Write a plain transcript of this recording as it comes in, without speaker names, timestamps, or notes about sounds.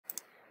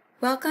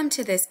Welcome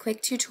to this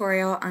quick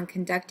tutorial on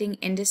conducting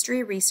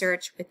industry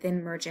research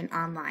within Mergent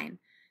Online.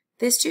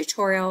 This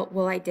tutorial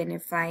will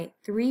identify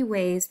 3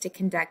 ways to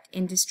conduct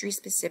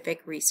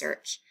industry-specific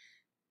research.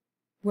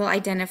 We'll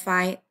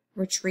identify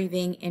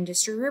retrieving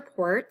industry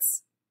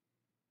reports,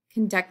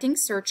 conducting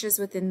searches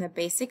within the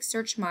basic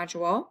search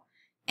module,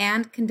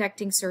 and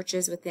conducting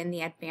searches within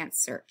the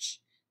advanced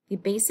search. The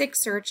basic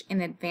search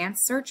and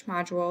advanced search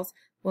modules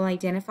will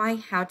identify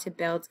how to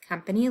build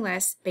company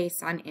lists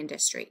based on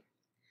industry.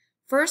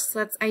 First,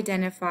 let's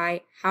identify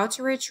how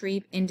to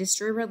retrieve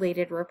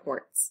industry-related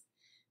reports.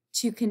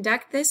 To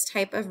conduct this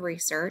type of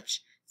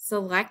research,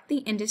 select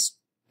the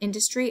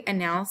Industry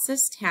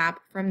Analysis tab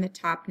from the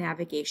top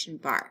navigation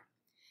bar.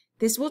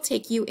 This will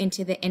take you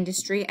into the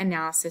Industry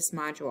Analysis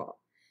module.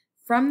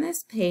 From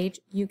this page,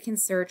 you can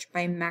search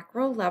by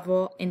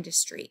macro-level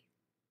industry.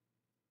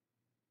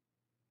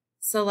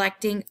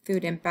 Selecting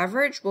food and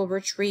beverage will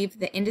retrieve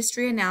the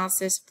industry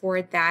analysis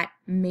for that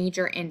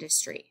major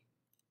industry.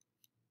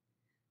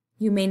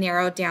 You may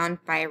narrow down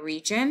by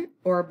region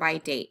or by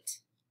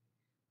date.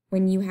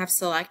 When you have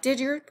selected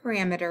your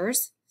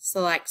parameters,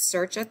 select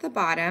Search at the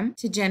bottom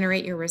to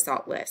generate your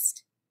result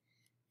list.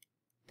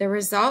 The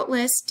result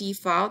list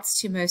defaults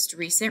to most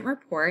recent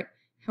report.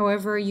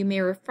 However, you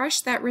may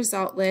refresh that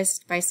result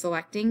list by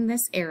selecting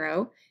this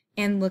arrow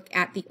and look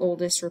at the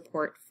oldest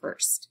report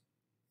first.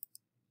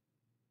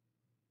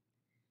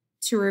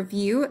 To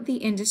review the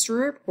industry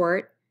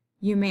report,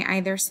 you may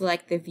either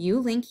select the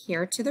View link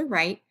here to the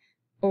right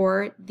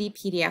or the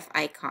PDF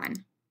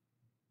icon.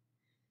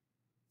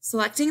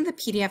 Selecting the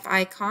PDF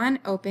icon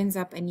opens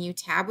up a new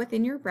tab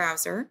within your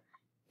browser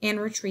and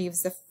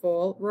retrieves the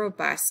full,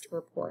 robust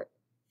report.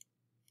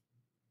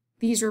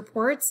 These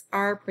reports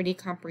are pretty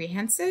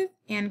comprehensive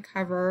and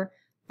cover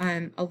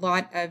a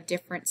lot of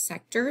different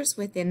sectors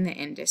within the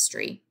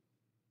industry.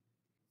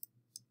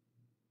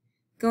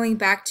 Going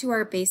back to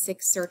our basic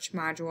search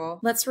module,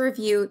 let's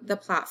review the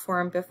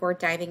platform before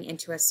diving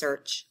into a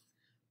search.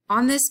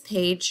 On this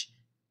page,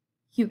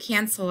 you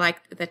can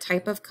select the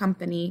type of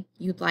company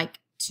you'd like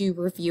to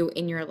review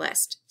in your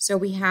list. So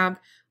we have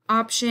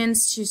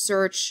options to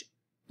search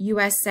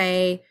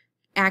USA,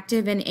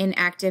 active and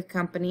inactive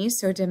companies,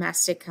 so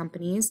domestic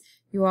companies.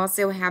 You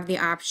also have the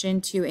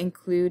option to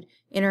include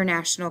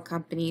international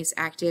companies,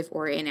 active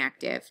or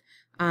inactive.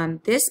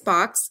 This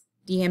box,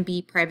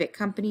 DMB Private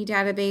Company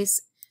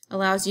Database,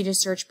 allows you to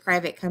search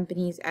private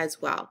companies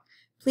as well.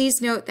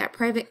 Please note that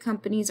private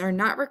companies are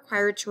not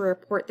required to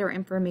report their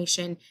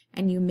information,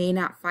 and you may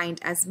not find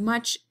as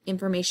much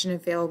information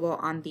available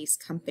on these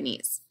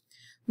companies.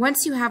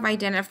 Once you have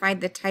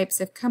identified the types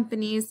of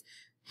companies,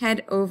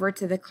 head over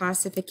to the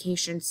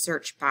classification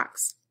search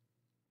box.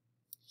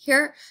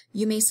 Here,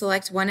 you may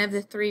select one of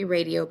the 3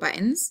 radio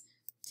buttons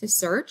to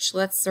search.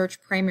 Let's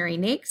search primary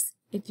NAICS.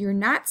 If you're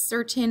not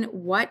certain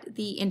what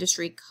the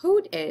industry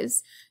code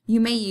is, you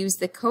may use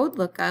the code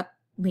lookup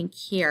link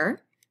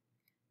here.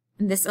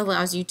 And this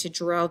allows you to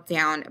drill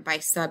down by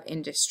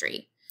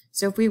sub-industry.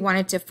 So if we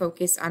wanted to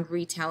focus on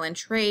retail and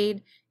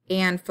trade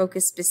and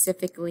focus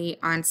specifically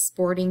on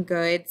sporting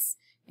goods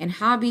and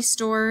hobby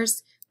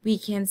stores, we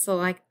can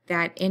select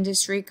that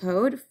industry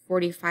code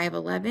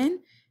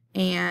 4511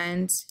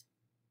 and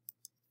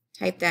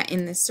type that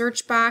in the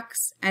search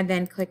box and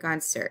then click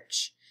on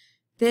search.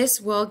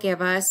 This will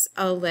give us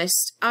a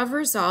list of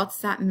results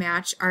that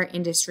match our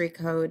industry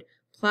code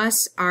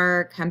plus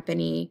our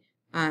company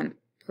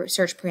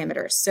search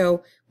parameters.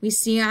 So we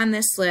see on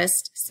this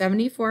list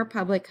 74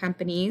 public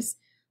companies,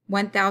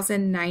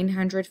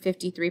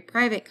 1,953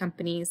 private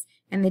companies,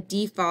 and the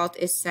default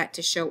is set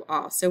to show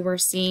all. So we're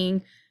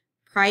seeing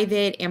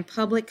private and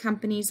public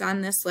companies on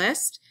this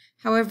list.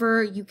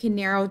 However, you can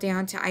narrow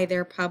down to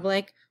either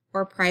public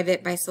or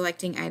private by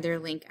selecting either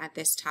link at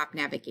this top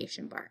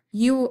navigation bar.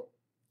 You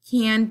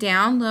can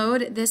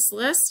download this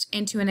list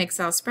into an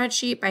Excel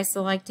spreadsheet by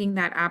selecting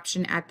that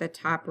option at the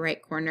top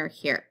right corner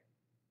here.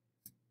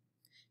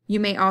 You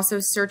may also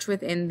search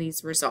within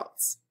these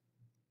results.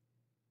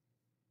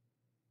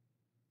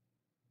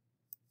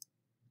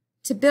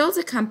 To build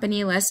a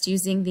company list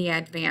using the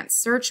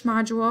Advanced Search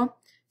module,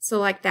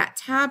 select that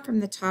tab from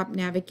the top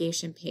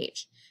navigation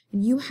page.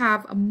 And you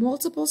have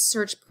multiple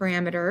search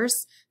parameters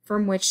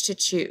from which to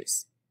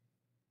choose.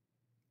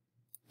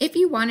 If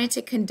you wanted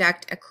to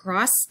conduct a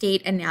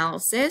cross-state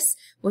analysis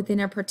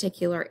within a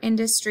particular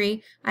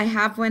industry, I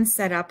have one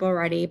set up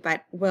already,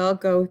 but we'll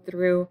go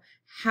through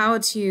how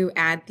to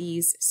add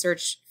these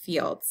search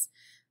fields.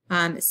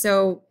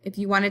 So if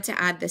you wanted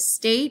to add the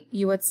state,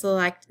 you would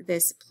select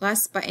this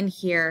plus button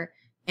here,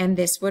 and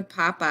this would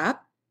pop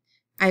up.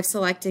 I've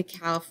selected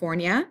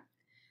California.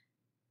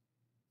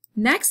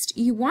 Next,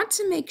 you want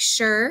to make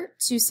sure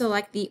to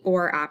select the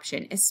OR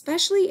option,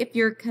 especially if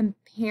you're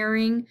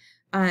comparing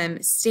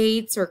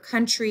states or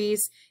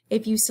countries.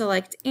 If you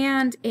select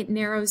and, it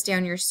narrows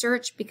down your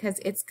search because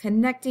it's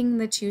connecting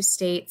the 2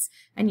 states,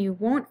 and you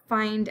won't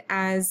find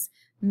as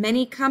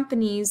many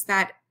companies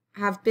that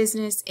have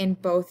business in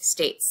both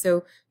states.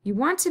 So you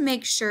want to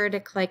make sure to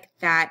click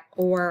that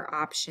OR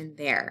option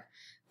there.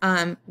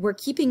 We're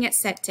keeping it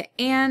set to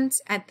 "and"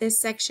 at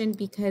this section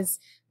because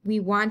we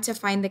want to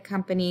find the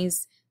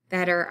companies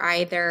that are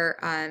either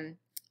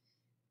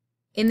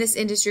in this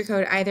industry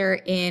code, either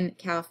in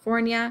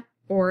California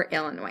or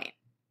Illinois.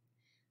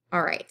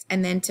 All right,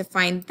 and then to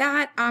find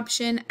that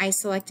option, I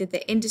selected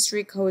the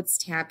Industry Codes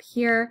tab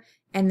here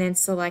and then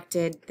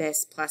selected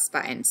this plus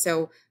button.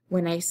 So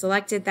when I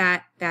selected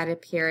that, that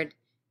appeared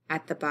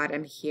at the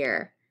bottom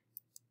here.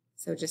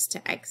 So just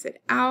to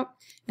exit out,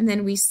 and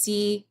then we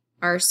see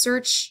our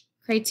search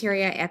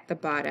criteria at the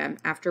bottom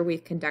after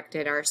we've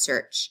conducted our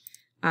search.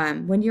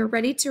 When you're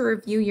ready to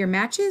review your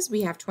matches,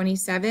 we have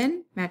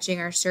 27 matching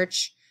our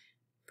search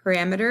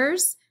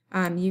parameters.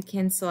 You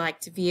can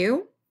select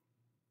View,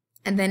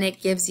 and then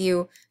it gives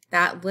you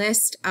that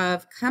list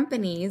of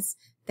companies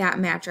that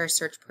match our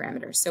search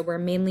parameters. So we're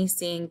mainly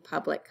seeing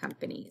public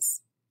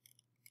companies.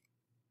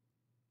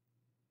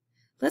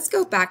 Let's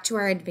go back to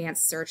our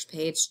advanced search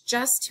page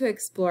just to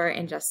explore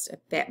in just a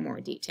bit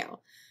more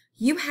detail.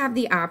 You have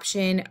the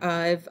option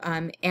of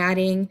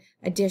adding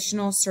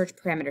additional search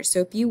parameters. So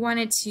if you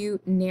wanted to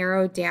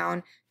narrow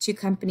down to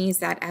companies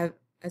that have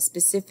a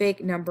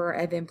specific number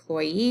of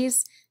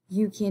employees,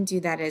 you can do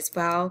that as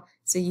well.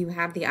 So you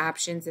have the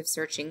options of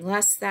searching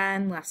less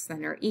than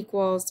or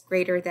equals,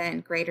 greater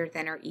than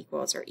or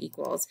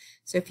equals.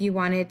 So if you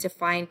wanted to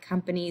find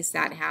companies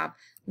that have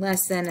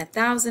less than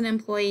 1,000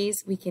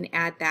 employees, we can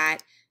add that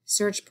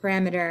search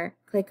parameter,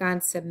 click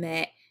on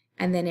Submit,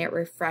 and then it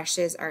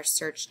refreshes our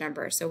search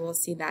number. So we'll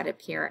see that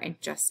appear in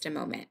just a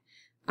moment.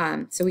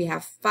 So we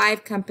have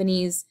 5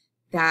 companies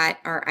that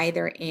are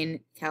either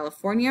in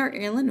California or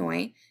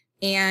Illinois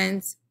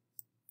and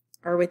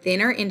are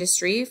within our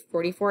industry,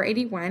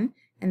 4481,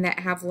 and that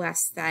have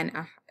less than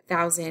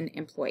 1,000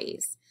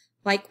 employees.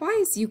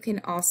 Likewise, you can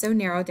also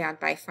narrow down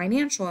by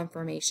financial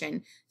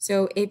information.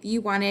 So if you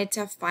wanted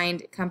to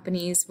find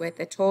companies with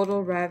a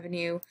total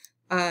revenue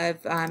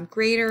of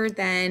greater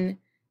than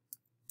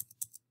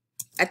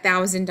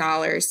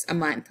 $1,000 a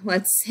month,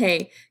 let's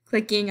say,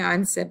 clicking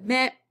on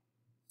Submit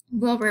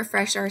will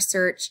refresh our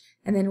search,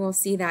 and then we'll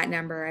see that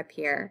number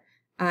appear.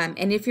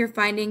 And if you're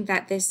finding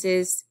that this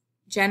is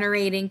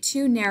generating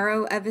too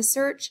narrow of a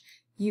search,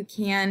 you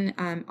can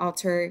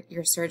alter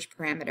your search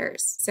parameters.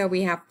 So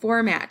we have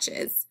 4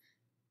 matches.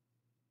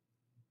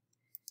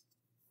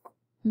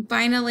 And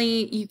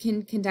finally, you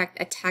can conduct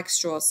a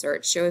textual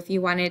search. So if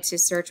you wanted to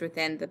search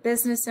within the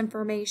business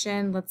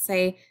information, let's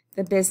say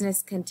the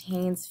business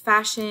contains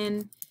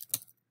fashion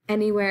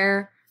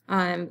anywhere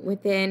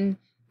within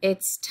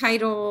its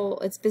title,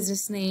 its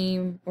business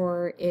name,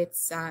 or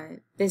its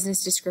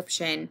business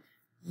description,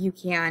 you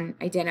can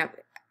identify,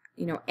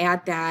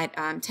 add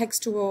that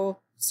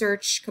textual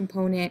search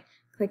component,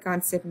 click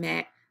on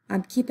Submit.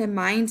 Keep in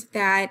mind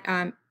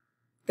that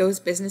those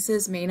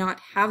businesses may not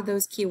have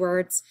those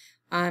keywords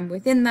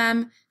within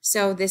them,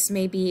 so this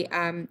may be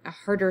a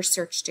harder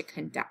search to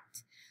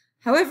conduct.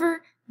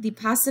 However, the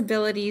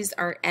possibilities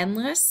are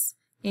endless,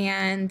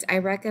 and I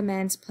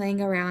recommend playing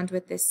around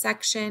with this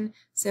section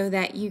so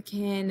that you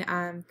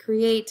can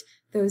create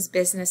those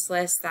business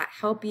lists that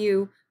help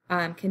you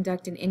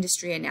conduct an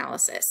industry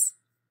analysis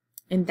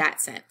in that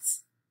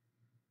sense.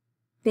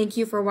 Thank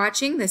you for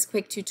watching this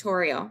quick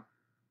tutorial.